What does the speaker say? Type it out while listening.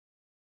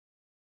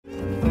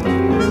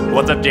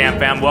What's up, Jam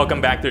fam?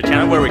 Welcome back to the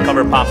channel where we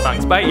cover pop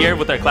songs by ear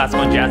with our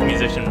classical and jazz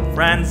musician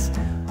friends.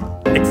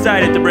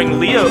 Excited to bring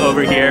Leo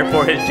over here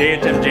for his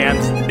JHM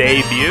Jams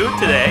debut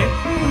today.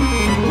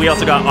 We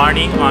also got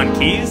Arnie on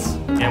keys,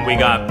 and we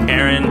got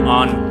Perrin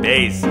on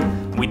bass.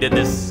 We did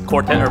this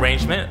quartet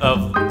arrangement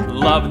of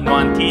Love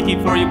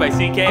Nwantiti for you by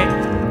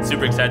CKay.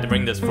 Super excited to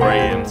bring this for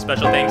you.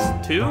 Special thanks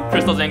to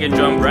Crystal, Zhang, and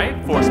Joan Bright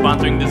for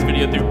sponsoring this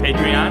video through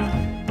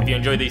Patreon. If you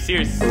enjoyed these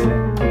series,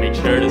 make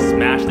sure to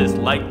smash this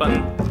like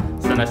button,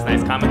 send us a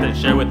nice comment, and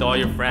share with all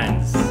your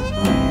friends.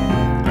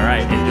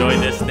 Alright, enjoy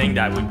this thing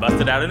that we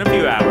busted out in a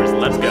few hours.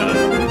 Let's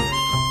go.